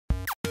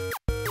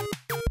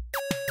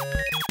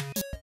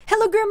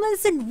Hello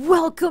Gremlins and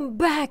welcome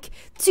back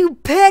to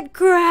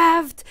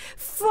PetCraft!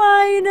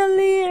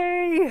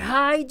 Finally!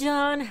 Hi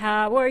John,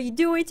 how are you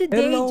doing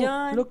today? Hello.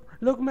 John?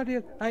 Look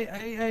Mariel,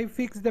 I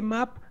fixed the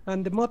map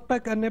and the mod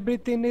pack and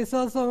everything is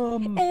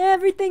awesome.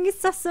 Everything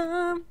is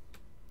awesome!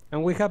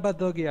 And we have a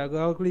doggy, an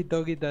ugly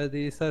doggy that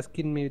is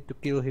asking me to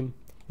kill him.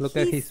 Look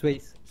at his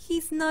face.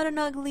 He's not an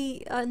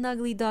ugly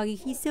doggy.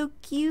 He's so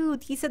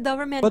cute. He's a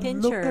Doberman But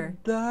Pinscher. look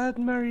at that,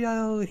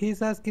 Mariel.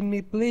 He's asking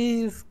me,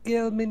 please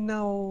kill me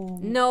now.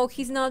 No,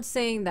 he's not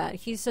saying that.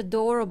 He's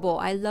adorable.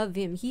 I love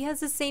him. He has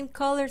the same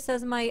colors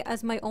as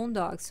my own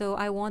dog, so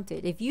I want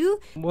it. If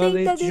you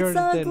think that it's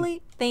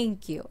ugly,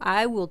 thank you.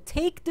 I will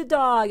take the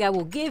dog. I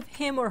will give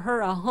him or her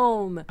a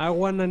home. I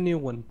want a new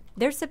one.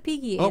 There's a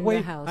piggy in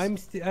the house.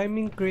 I'm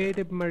in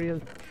creative,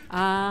 Mariel.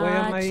 Ah, why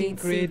am I in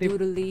creative?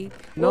 Doodly.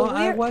 No,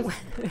 well,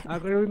 I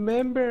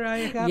remember I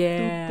have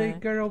to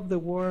take care of the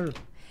world.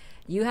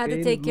 You had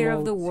to take care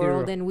of the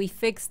world, and we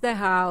fixed the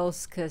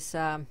house, cause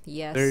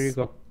yes. There you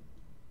go.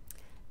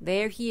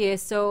 There he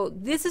is. So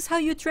this is how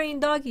you train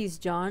doggies,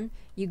 John.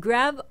 You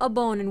grab a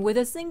bone, and with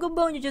a single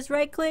bone, you just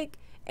right click,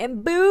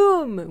 and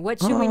boom! What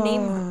should we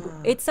name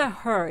her? It's a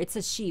her. It's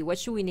a she. What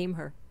should we name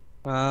her?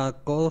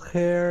 Call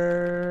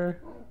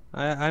her.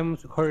 I'm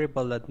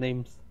horrible at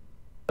names.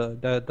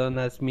 Don't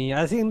ask me.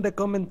 Ask in the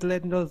comment.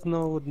 Let us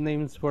know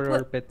names for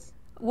our pets.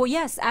 Well,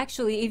 yes,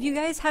 actually, if you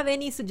guys have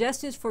any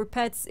suggestions for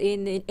pets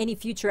in any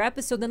future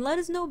episode, then let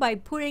us know by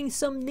putting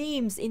some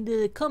names in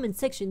the comment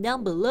section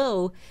down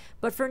below.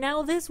 But for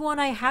now, this one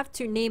I have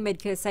to name it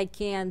because I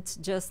can't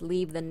just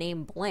leave the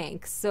name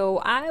blank. So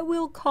I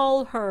will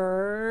call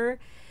her...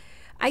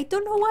 I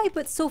don't know why,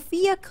 but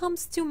Sophia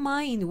comes to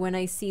mind when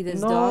I see this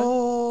dog.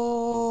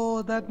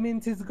 No, that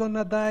means it's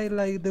gonna die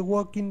like The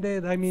Walking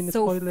Dead. I mean,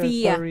 spoiler,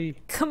 sorry.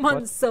 Come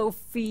on,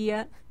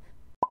 Sophia.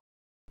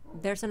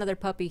 There's another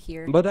puppy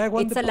here. But I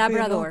want it's a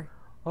Labrador.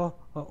 No.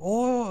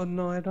 Oh,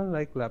 no, I don't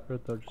like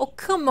Labradors. Oh,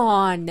 come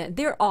on.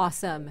 They're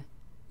awesome.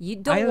 You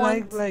don't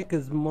want... like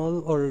a small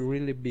or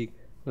really big.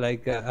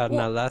 Like an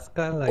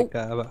Alaska, like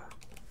a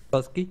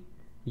husky.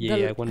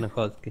 Yeah, I want a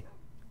husky.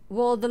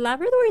 Well, the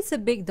Labrador is a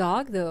big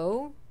dog,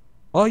 though.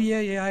 Oh,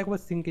 yeah, I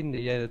was thinking,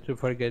 to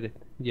forget it.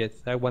 Yes,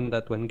 I want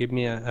that one. Give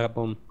me a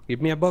bone.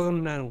 Give me a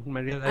bone now,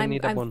 Mariel. I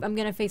need a bone. I'm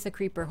gonna face a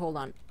creeper. Hold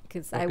on.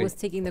 Because I was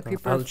taking the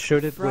creeper. I'll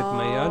shoot it with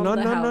my...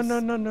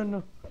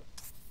 No.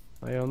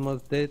 I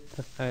almost did.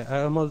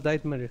 I almost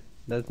died, Mariel.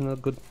 That's not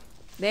good.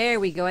 There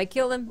we go. I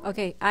killed him.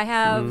 Okay, I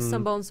have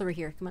some bones over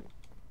here. Come on.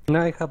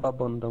 No, I have a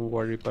bone. Don't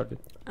worry about it.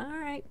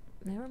 Alright.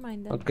 Never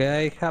mind then.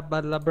 Okay, I have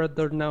a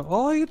Labrador now.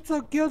 Oh, it's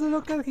so cute.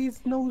 Look at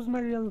his nose,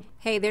 Mariel.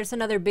 Hey, there's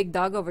another big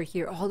dog over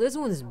here. Oh, this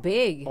one's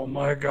big. Oh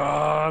my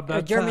god.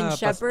 That's a German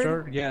Shepherd?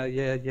 Pastor.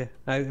 Yeah.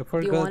 I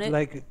forgot, you want it?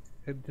 like...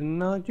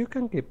 No, you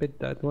can keep it,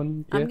 that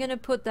one. Yeah. I'm gonna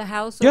put the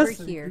house over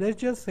here. Let's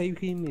just save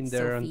him in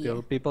there Sophia.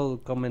 until people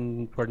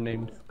comment for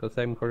names, because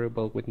I'm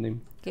horrible with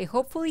names. Okay,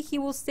 hopefully he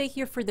will stay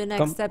here for the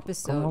next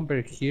episode. Come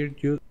over here,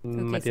 you. Okay,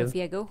 Mariel.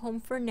 Sophia, go home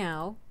for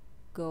now.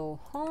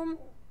 Go home.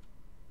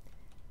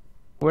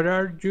 Where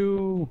are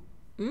you?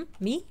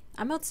 Me?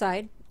 I'm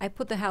outside. I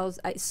put the house.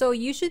 So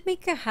you should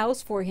make a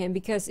house for him,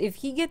 because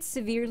if he gets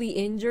severely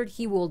injured,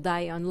 he will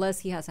die unless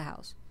he has a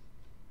house.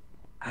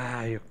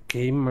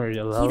 Okay,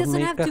 Mariel. He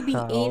doesn't have to be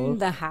in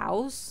the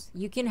house.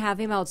 You can have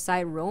him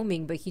outside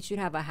roaming, but he should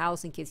have a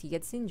house in case he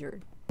gets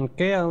injured.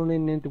 Okay, I only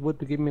need wood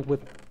to give me wood.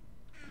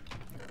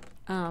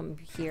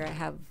 Here I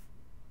have.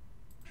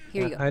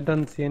 Here you go. I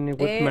don't see any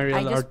wood, there, Mariel.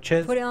 I just our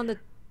chest. put it on the.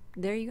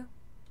 There you go.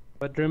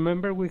 But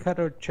remember, we had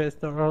our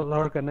chest all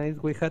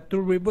organized. We had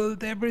to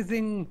rebuild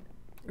everything.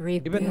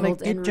 Rebuild Even my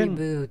and kitchen.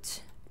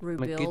 reboot.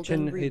 Rebuild My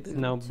kitchen and reboot. is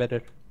now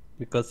better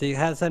because it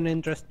has an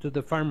entrance to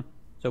the farm.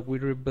 So we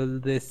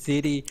rebuild the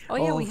city. Oh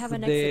yeah, we have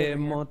an exit over here.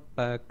 Mod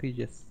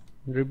packages.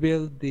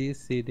 Rebuild the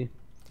city.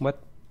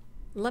 What?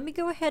 Let me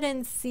go ahead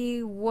and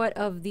see what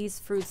of these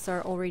fruits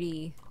are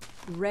already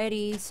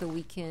ready, so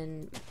we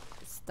can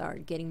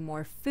start getting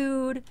more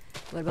food.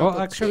 What about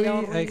actually,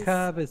 I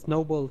have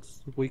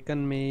snowballs. We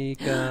can make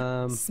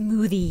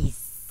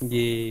smoothies.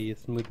 Yeah,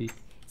 smoothies.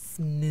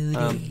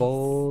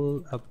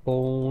 Smoothies. A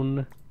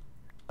bone.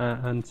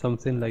 And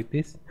something like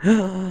this.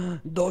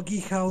 Doggy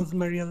house,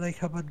 Mariel. I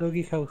have a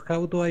doggy house.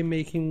 How do I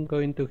make him go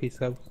into his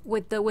house?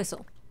 With the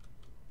whistle.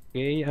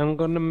 Okay, I'm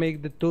gonna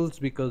make the tools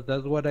because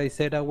that's what I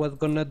said I was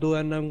gonna do,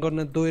 and I'm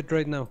gonna do it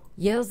right now.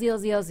 Yes.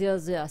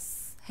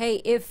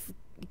 Hey,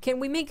 can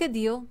we make a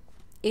deal?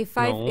 If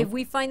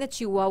we find a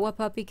Chihuahua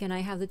puppy, can I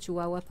have the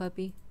Chihuahua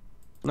puppy?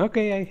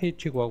 Okay, I hate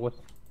Chihuahuas.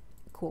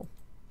 Cool.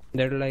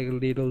 They're like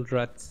little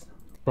rats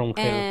from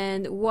hell.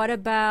 And what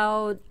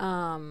about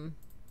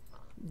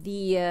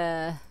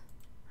the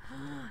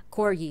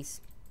corgis?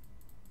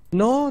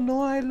 No,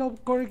 I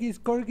love corgis.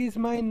 Corgis,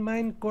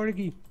 mine,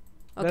 corgi.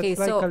 Okay,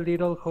 that's so like a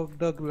little hot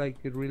dog, like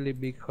a really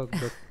big hot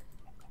dog.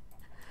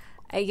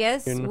 I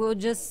guess we'll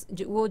just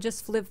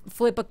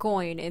flip a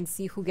coin and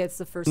see who gets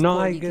the first no,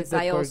 corgi. I get the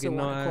corgi. Also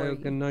want a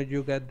corgi. No,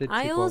 you got the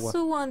Chihuahua. I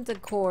also want the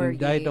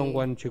corgi. I don't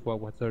want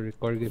Chihuahua. Sorry,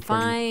 corgi.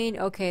 Fine.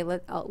 Okay,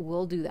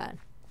 we'll do that.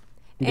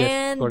 Yes,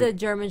 And the correct.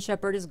 German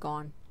Shepherd is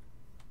gone.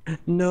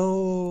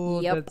 No,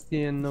 Yep, that's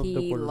the end of the he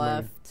world, Mariel.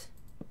 left.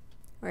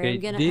 Alright,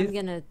 Okay, I'm this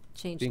gonna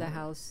change thing. the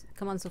house.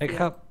 Come on, I Sophia.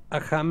 have a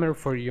hammer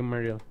for you,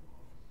 Mariel.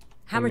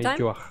 I Hammer made time?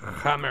 you a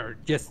hammer.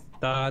 Yes.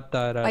 Da,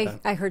 da, da, da.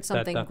 I heard Da,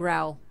 something da.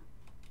 growl.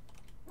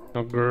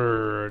 Oh,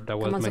 grrr, that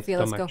was Come on, my Sophia,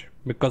 let's go. stomach.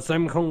 Because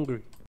I'm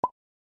hungry.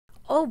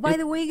 Oh, by Yep.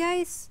 the way,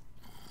 guys,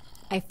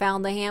 I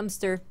found the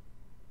hamster.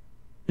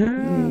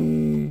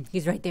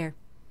 He's right there.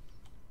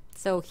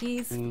 So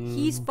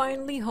he's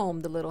finally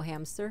home, the little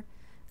hamster.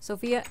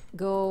 Sophia,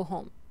 go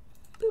home.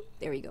 Boop,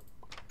 there we go.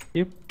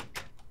 Yep.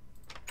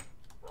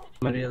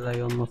 Mariel, I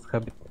almost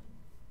have it.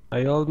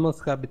 I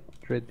almost have it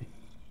ready.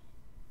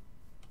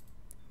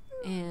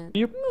 And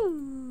Yep.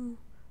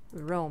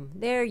 roam.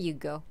 There you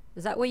go.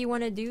 Is that what you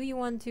want to do? You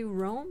want to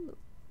roam?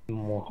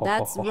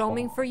 That's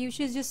roaming for you.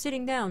 She's just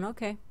sitting down.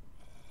 Okay.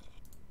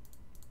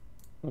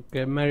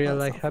 Okay, Mariel,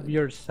 Well, I have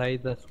your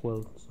side as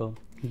well, so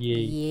yay.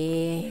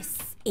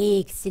 Yes.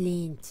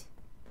 Excellent.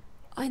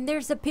 Oh, and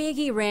there's a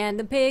piggy.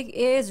 Random pig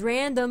is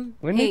random.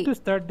 We Hey. need to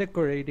start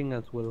decorating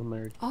as well,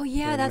 Mariel. Oh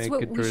yeah, to that's make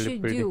what it we really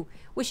should pretty. do.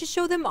 We should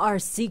show them our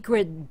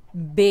secret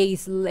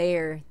base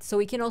lair, so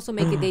we can also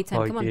make it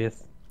daytime. Oh, Come on.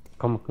 yes.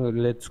 Come,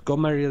 let's go,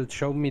 Mariel.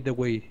 Show me the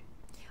way.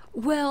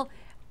 Well,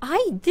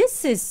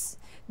 this is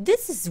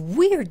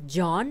weird,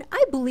 John.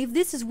 I believe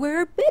this is where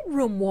our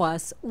bedroom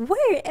was.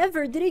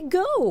 Wherever did it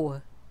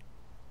go?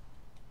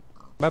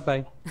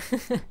 Bye-bye.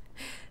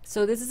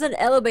 So this is an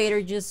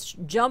elevator.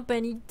 Just jump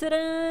and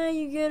ta-da!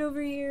 You get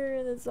over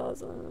here. That's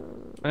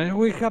awesome. And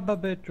we have a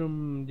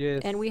bedroom,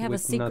 yes. And we have a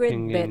with secret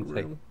nothing inside,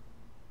 bedroom.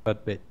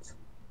 but beds.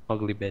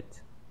 Ugly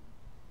beds.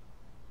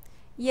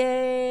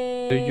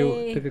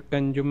 Yay!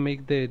 Can you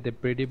make the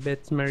pretty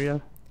beds,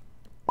 Mariel?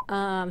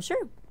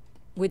 Sure.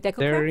 With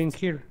They're in PetCraft.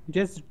 here.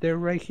 Yes, they're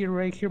right here,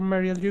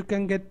 Mariel. You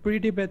can get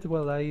pretty beds.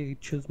 Well, I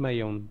choose my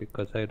own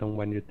because I don't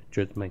want you to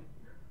choose mine.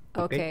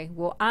 Okay.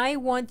 Well, I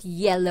want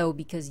yellow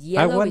because I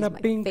yellow want is a my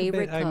pink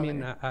favorite bed. color. I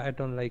mean, I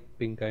don't like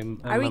pink.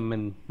 I'm Are a we-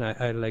 man.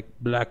 I like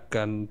black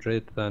and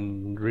red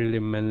and really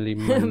manly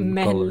man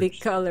Manly colors.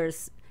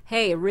 colors.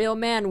 Hey, real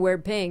man wear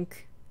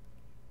pink.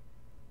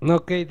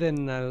 Okay,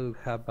 then I'll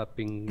have a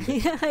pink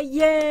bed.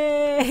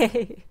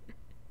 Yay!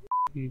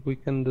 We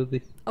can do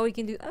this. Oh, we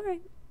can do. All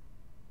right.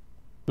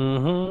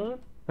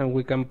 And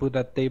we can put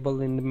a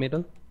table in the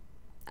middle.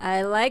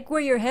 I like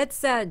where your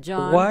head's at,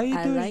 John. Why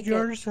I does like it.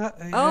 yours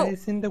Oh.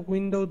 is in the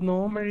window?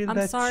 No, Mariel, I'm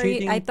that's sorry.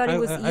 cheating. I thought it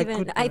was even.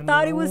 could- I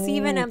thought it was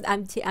even. no.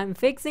 I'm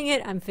fixing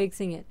it. I'm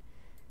fixing it.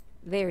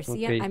 There.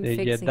 See, Okay, I'm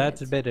fixing yeah,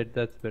 that's it. better.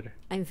 That's better.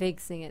 I'm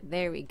fixing it.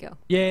 There we go.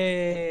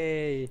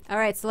 Yay! All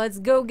right, so let's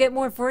go get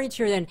more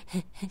furniture then.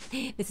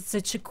 This is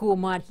such a cool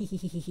mod.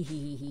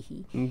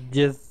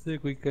 Yes,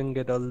 we can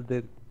get all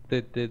the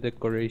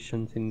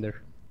decorations in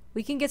there.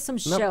 We can get some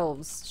Nope.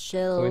 shelves.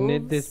 Shelves. We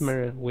need this,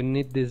 Mariel. We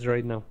need this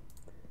right now.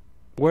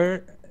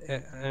 Where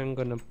I'm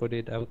gonna put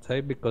it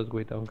outside because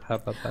we don't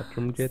have a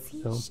bathroom yet.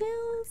 So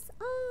Seashells.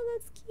 Oh,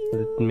 that's cute.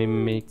 let me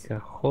make a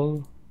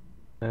hole,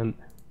 and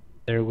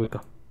there we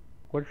go.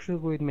 Where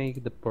should we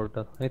make the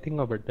portal? I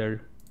think over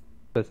there,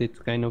 because it's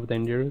kind of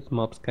dangerous.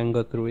 Mobs can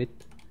go through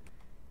it.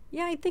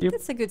 Yeah, I think Yep.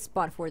 that's a good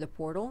spot for the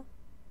portal.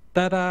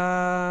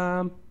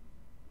 Ta-da!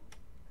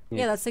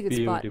 Yeah, that's a good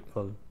spot.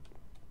 Beautiful.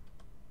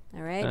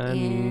 All right, And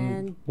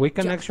and we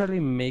can ju-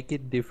 actually make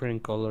it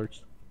different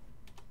colors.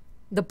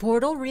 the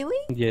portal, really?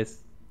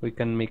 Yes, we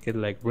can make it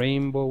like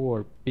rainbow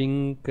or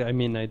pink. I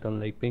mean, I don't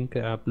like pink.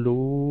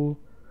 Blue,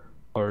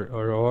 or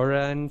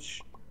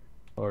orange,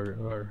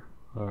 or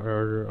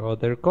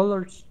other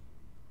colors.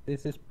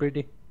 This is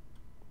pretty.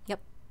 Yep.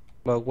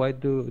 But why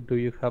do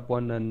you have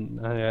one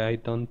and I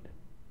don't?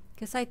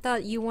 Because I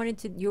thought you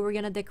were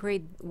gonna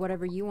decorate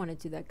whatever you wanted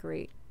to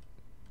decorate.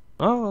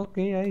 Oh,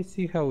 okay. I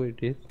see how it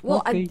is.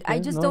 Well, Okay, I yeah,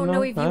 just no, don't know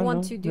no, if you I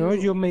want know. to No,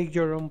 do- you make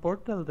your own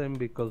portal then,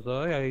 because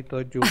I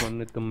thought you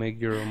wanted to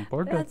make your own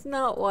portal. That's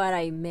not what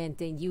I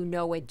meant, and you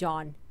know it,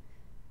 John.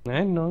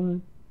 I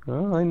know.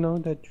 Oh, I know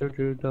that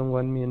you don't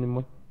want me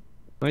anymore.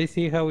 I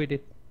see how it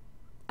is.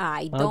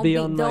 Don't be be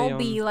on my don't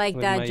be own like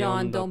with that, my John.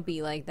 own dog. Don't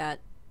be like that.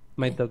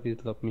 My dog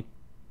is love me.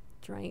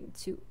 Trying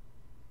to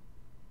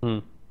Hmm.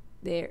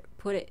 there,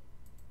 put it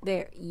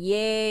there.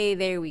 Yay!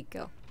 There we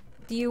go.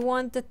 Do you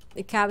want the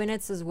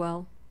cabinets as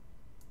well?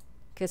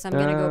 Because I'm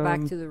gonna go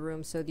back to the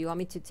room. So do you want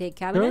me to take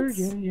Sure, cabinets?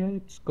 yeah,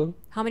 it's cool.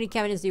 How many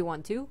cabinets do you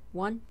want? 2,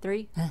 1,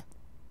 3?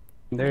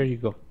 There you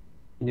go.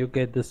 You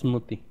get the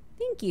smoothie.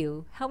 Thank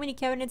you. How many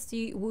cabinets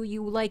will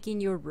you like in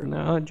your room?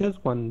 No,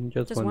 just one.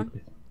 Just one, one?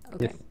 please.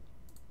 Okay. Yes.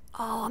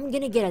 Oh, I'm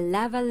gonna get a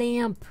lava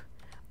lamp.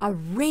 A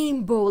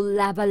rainbow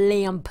lava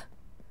lamp.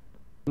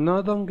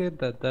 No, don't get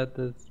that. That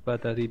is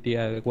bad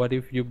idea. What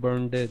if you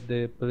burn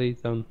the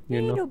place down?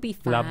 You know, It'll be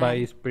lava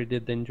fine. is pretty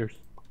dangerous.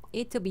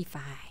 It'll be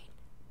fine.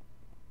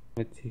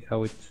 Let's see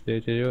how it's.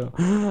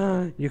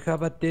 You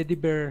have a teddy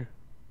bear.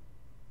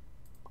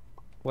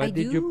 Why I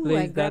did do, you I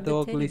place grabbed that the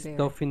ugly teddy bear.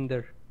 stuff in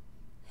there?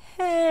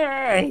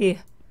 Hey!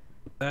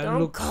 That Don't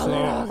looks call it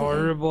so ugly.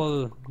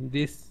 horrible.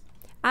 This.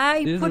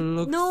 I This put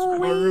looks no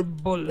wait.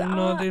 horrible.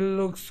 No, this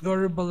looks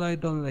horrible. I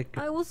don't like it.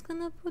 I was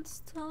gonna put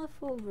stuff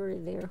over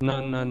there.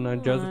 No, no, no.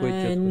 Just wait,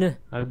 just Hold wait. on.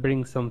 I'll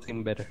bring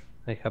something better.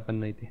 I have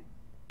an idea.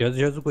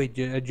 Just wait.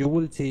 You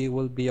will see. It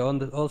will be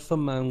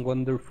awesome and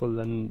wonderful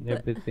and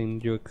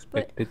everything you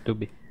expect it to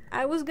be.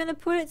 I was gonna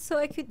put it so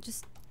I could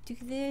just do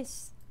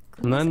this.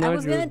 No, I no,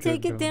 was gonna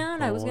take it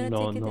down. I was no, gonna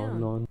no, take it no, down.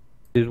 no.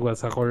 This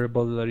was a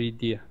horrible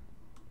idea.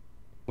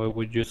 Why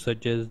would you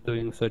suggest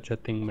doing such a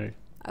thing, Mary?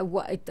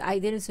 I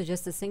didn't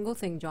suggest a single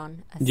thing,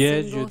 John.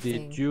 Yes, single you did.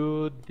 thing.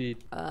 You did.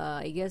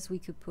 I guess we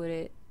could put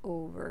it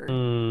over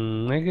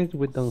I guess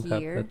we don't have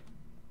here. that.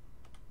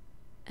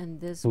 And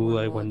this Ooh,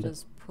 one I we'll wonder.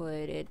 just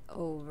put it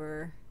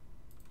over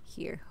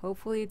here.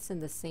 Hopefully it's in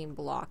the same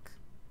block.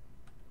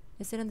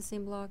 Is it in the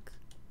same block?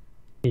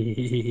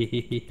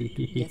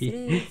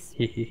 Yes,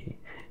 it is.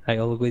 I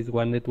always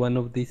wanted one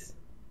of these.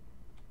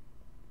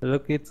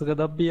 Look, it's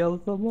gonna be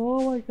awesome.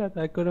 Oh my god,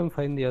 I couldn't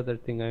find the other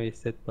thing I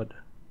said, but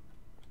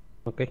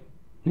okay.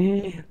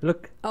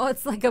 Look. Oh,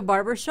 it's like a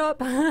barber shop?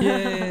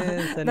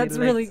 Yes, and that's it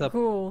really lights up.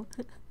 cool.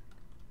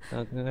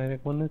 I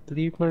wanna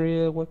sleep,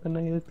 Mariel. What can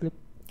I sleep?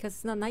 Because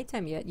it's not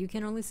nighttime yet. You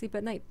can only sleep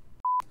at night.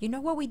 You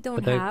know what we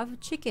don't But have?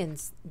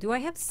 Chickens. Do I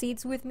have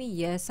seeds with me?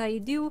 Yes, I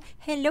do.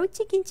 Hello,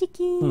 chickens.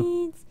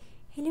 Hello,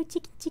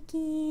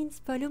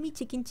 chickens. Follow me,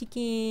 chickens. I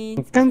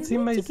can't see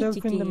Hello, myself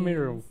in the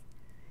mirror.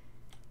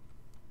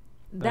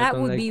 That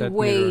don't would like be that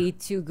way mirror.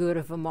 too good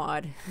of a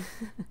mod.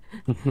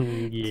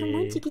 Yeah. Come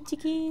on,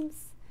 chickens.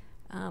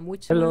 Which one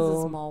is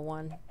Hello. the small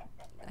one?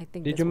 I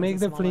think. Did this you one's make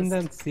the flint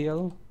smallest. and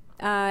steel?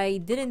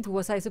 I didn't.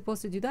 Was I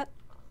supposed to do that?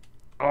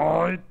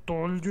 I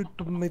told you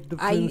to make the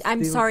flint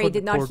I'm steel sorry, for I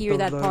did the not hear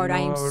that portal. part. I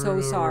am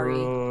so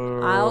sorry.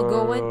 I'll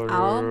go in.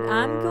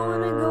 I'm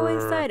gonna go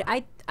inside.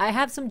 I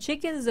have some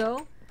chickens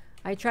though.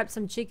 I trapped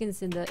some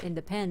chickens in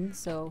the pen.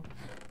 So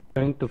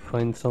Trying to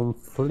find some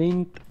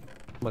flint,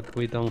 but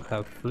we don't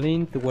have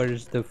flint.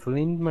 Where's the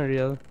flint,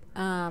 Mariel?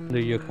 Do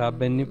you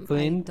have any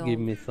flint? Give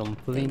me some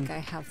I flint. think I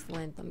have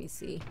flint. Let me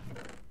see.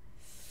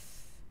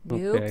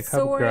 Okay, Nope, I have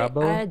sorry,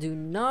 gravel. I do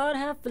not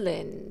have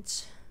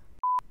flint.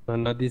 Oh,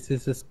 no, this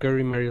is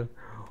scary, Mariel.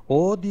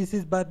 Oh, this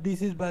is bad.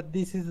 This is bad.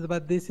 This is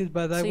bad. This is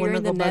bad. I So you're wanna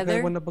in go the back. I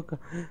nether? wanna go back.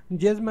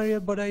 Yes, Mariel,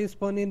 but I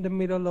spawned in the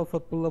middle of a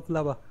pool of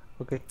lava.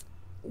 Okay.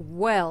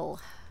 Well,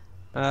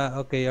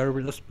 Okay, our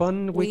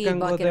spawn, we we need a can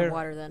go bucket there of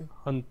water then.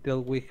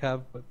 until we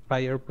have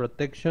fire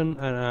protection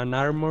and an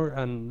armor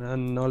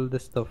and all the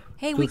stuff.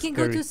 Hey, Too we can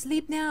go scary. to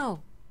sleep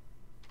now.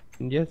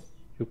 Yes,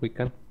 we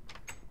can.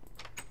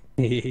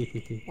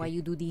 Why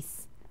you do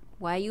this?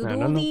 Why you I do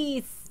don't know.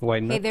 this? Why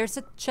Hey, not? there's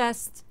a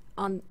chest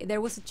on.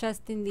 There was a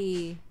chest in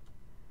the.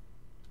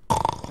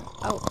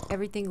 Oh,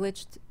 everything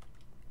glitched.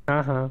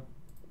 Now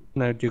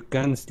you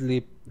can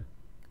sleep.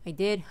 I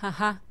did.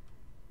 Haha.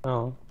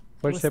 Oh,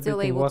 was where's still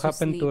everything? able What to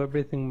happened to sleep.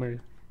 everything, Mary?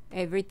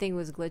 Everything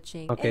was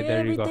glitching. Okay,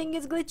 there you go. Everything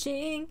is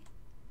glitching.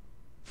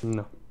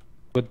 No.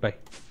 Goodbye.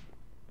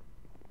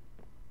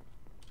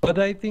 But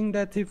I think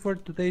that's it for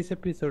today's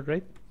episode,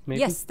 right? Maybe?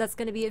 Yes, that's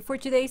gonna be it for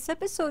today's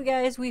episode,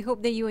 guys. We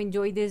hope that you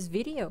enjoyed this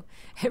video.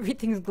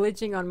 Everything's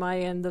glitching on my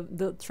end.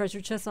 The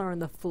treasure chests are on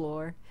the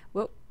floor.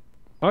 Well,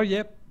 Oh,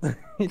 yep.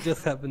 It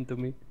just happened to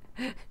me.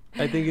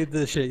 I think it's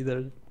the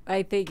shader.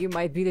 I think you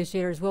might be the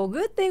shaders. Well,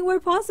 good thing we're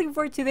pausing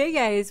for today,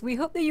 guys. We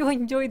hope that you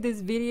enjoyed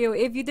this video.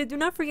 If you did, do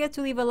not forget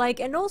to leave a like.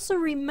 And also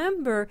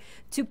remember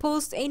to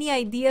post any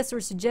ideas or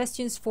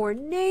suggestions for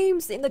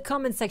names in the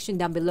comment section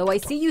down below. I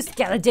see you,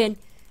 skeleton.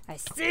 I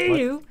see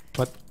you.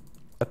 What?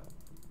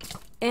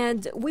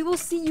 And we will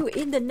see you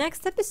in the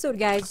next episode,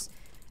 guys.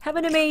 Have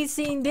an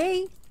amazing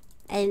day.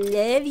 I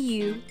love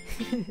you.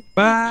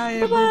 Bye,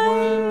 Bye-bye.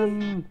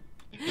 everyone.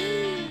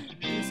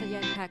 There's a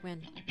giant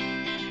Pac-Man.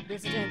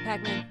 There's a giant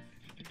Pac-Man.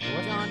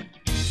 What? John,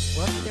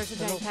 What? there's a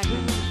Hello? giant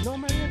Pac-Man. No,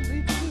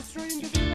 Mariel, it's destroying the